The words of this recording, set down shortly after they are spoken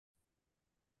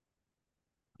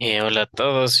Hola a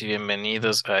todos y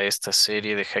bienvenidos a esta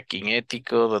serie de Hacking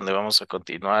Ético, donde vamos a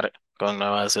continuar con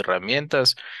nuevas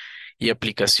herramientas y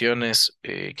aplicaciones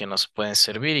que nos pueden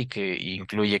servir y que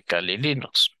incluye Kali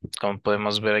Linux. Como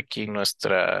podemos ver aquí en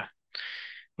nuestro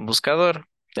buscador,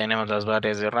 tenemos las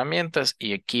varias herramientas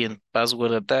y aquí en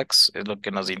Password Attacks es lo que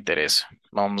nos interesa.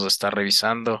 Vamos a estar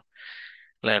revisando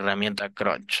la herramienta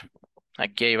Crunch.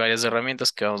 Aquí hay varias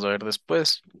herramientas que vamos a ver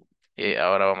después.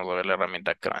 Ahora vamos a ver la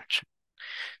herramienta Crunch.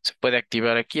 Se puede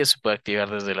activar aquí o se puede activar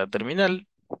desde la terminal.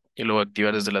 Y luego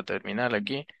activar desde la terminal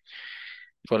aquí,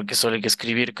 porque solo hay que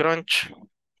escribir crunch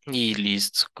y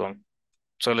listo. Con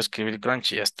solo escribir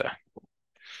crunch y ya está.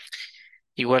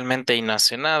 Igualmente ahí no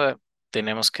hace nada.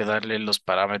 Tenemos que darle los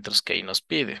parámetros que ahí nos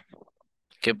pide.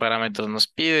 ¿Qué parámetros nos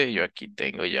pide? Yo aquí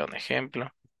tengo ya un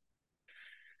ejemplo,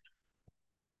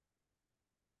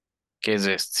 que es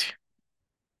este.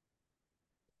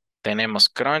 Tenemos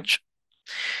crunch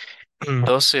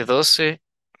 1212,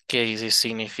 que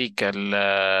significa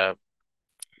la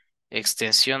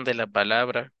extensión de la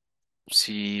palabra.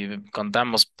 Si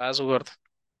contamos password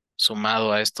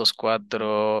sumado a estos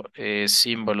cuatro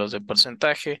símbolos de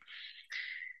porcentaje,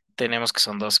 tenemos que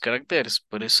son dos caracteres,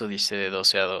 por eso dice de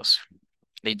 12 a 12.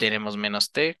 Ahí tenemos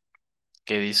menos T,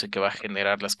 que dice que va a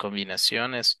generar las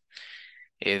combinaciones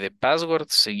de password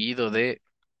seguido de,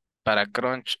 para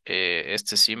crunch,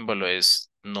 este símbolo es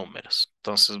números,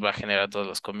 entonces va a generar todas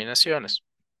las combinaciones.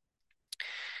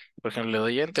 Por ejemplo, le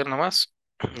doy enter nomás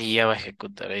y ya va a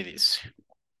ejecutar, ahí dice.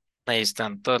 Ahí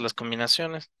están todas las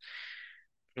combinaciones,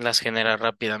 las genera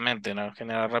rápidamente, ¿no?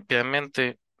 Genera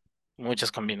rápidamente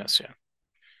muchas combinaciones.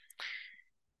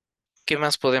 ¿Qué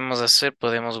más podemos hacer?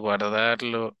 Podemos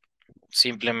guardarlo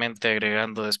simplemente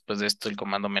agregando después de esto el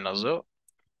comando "-o",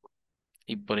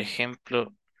 y por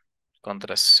ejemplo,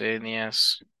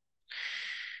 contraseñas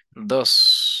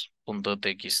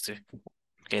 2.txt,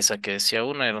 que esa que decía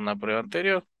una era una prueba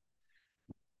anterior.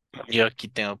 Yo aquí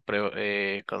tengo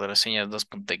contraseñas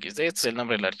 2.txt. Este es el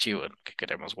nombre del archivo en el que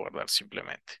queremos guardar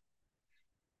simplemente.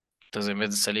 Entonces, en vez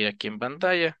de salir aquí en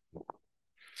pantalla,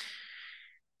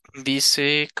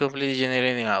 dice complete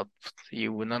generating output y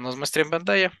uno nos muestra en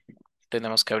pantalla.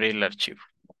 Tenemos que abrir el archivo.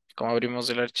 ¿Cómo abrimos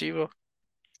el archivo?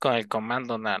 Con el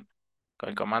comando nano. Con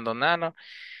el comando nano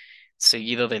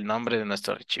seguido del nombre de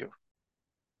nuestro archivo.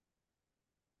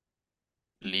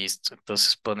 Listo.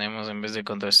 Entonces ponemos en vez de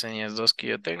contraseñas 2 que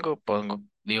yo tengo,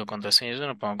 digo contraseñas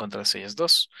uno, pongo contraseñas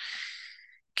 2,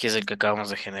 que es el que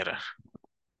acabamos de generar.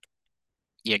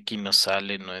 Y aquí nos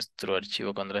sale nuestro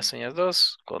archivo contraseñas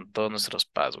 2 con todos nuestros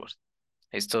passwords.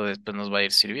 Esto después nos va a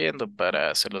ir sirviendo para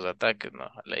hacer los ataques,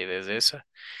 ¿no? La idea es esa.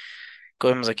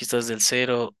 Como vemos aquí está desde el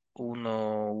 0,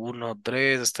 1, 1,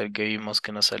 3 hasta el que vimos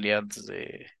que nos salía antes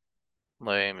de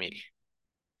 9000.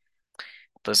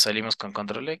 Entonces salimos con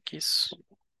control X.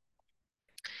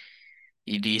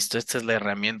 Y listo, esta es la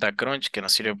herramienta Crunch que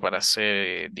nos sirve para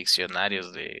hacer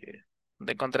diccionarios de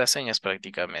contraseñas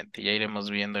prácticamente. Ya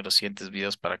iremos viendo en los siguientes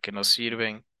videos para qué nos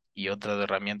sirven y otras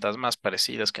herramientas más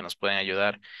parecidas que nos pueden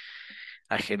ayudar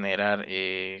a generar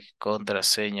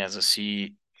contraseñas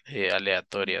así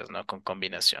aleatorias, ¿no? Con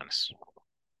combinaciones.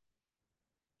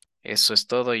 Eso es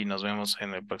todo y nos vemos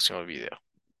en el próximo video.